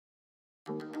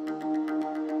I'm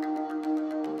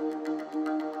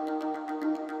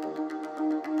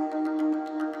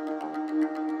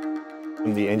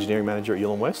the engineering manager at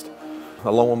Ulan West, a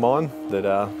Longwall mine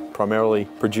that primarily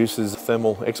produces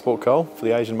thermal export coal for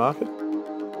the Asian market.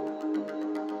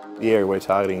 The area we're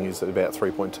targeting is at about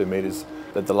 3.2 metres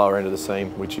at the lower end of the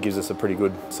seam, which gives us a pretty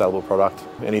good saleable product.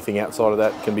 Anything outside of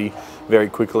that can be very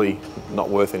quickly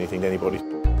not worth anything to anybody.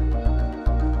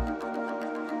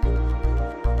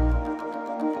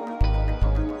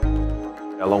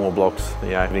 Our longwall blocks,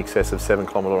 in excess of 7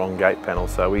 kilometre long gate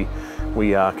panels, so we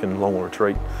can longwall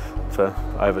retreat for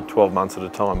over 12 months at a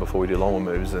time before we do longwall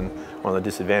moves, and one of the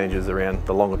disadvantages around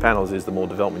the longer panels is the more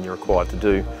development you're required to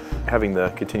do. Having the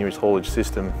continuous haulage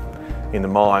system in the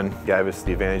mine gave us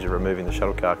the advantage of removing the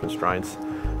shuttle car constraints.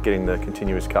 Getting the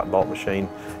continuous cut bolt machine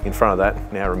in front of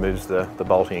that now removes the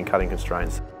bolting and cutting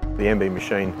constraints. The MB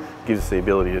machine gives us the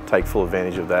ability to take full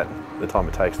advantage of that, the time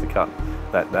it takes to cut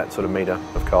that sort of metre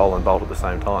of coal and bolt at the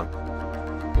same time.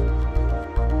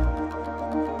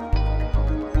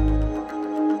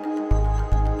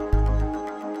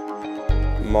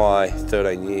 My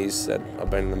 13 years that I've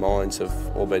been in the mines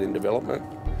have all been in development.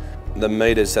 The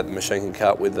metres that the machine can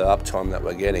cut with the uptime that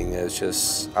we're getting is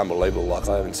just unbelievable. Like,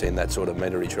 I haven't seen that sort of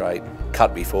meterage rate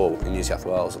cut before in New South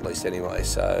Wales, at least anyway.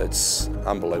 So it's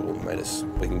unbelievable the metres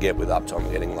we can get with uptime.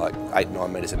 We're getting like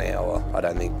 8-9 metres an hour. I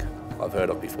don't think I've heard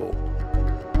of before.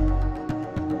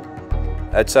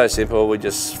 It's so simple. We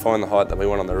just find the height that we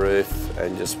want on the roof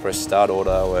and just press start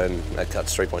auto, and that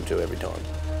cuts 3.2 every time.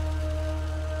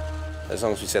 As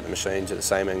long as we set the machine to the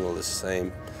same angle as the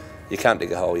seam, you can't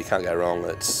dig a hole, you can't go wrong.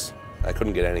 I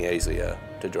couldn't get any easier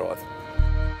to drive.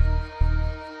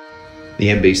 The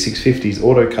MB650's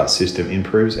auto-cut system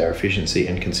improves our efficiency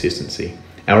and consistency.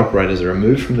 Our operators are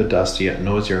removed from the dustier,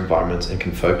 noisier environments and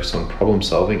can focus on problem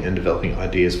solving and developing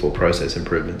ideas for process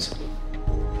improvements.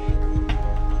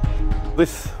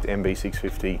 This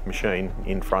MB650 machine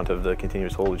in front of the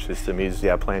continuous haulage system is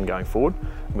our plan going forward.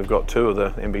 We've got 2 of the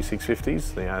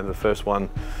MB650s. The first one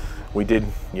we did,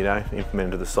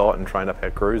 implement to the site and trained up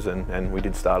our crews, and we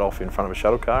did start off in front of a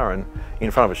shuttle car, and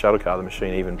in front of a shuttle car the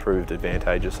machine even proved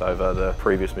advantageous over the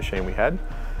previous machine we had.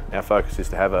 Our focus is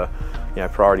to have a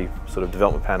priority sort of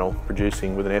development panel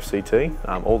producing with an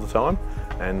FCT all the time,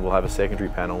 and we'll have a secondary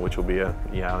panel which will be an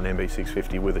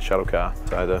MB650 with a shuttle car.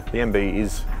 So the MB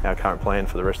is our current plan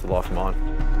for the rest of the life of mine.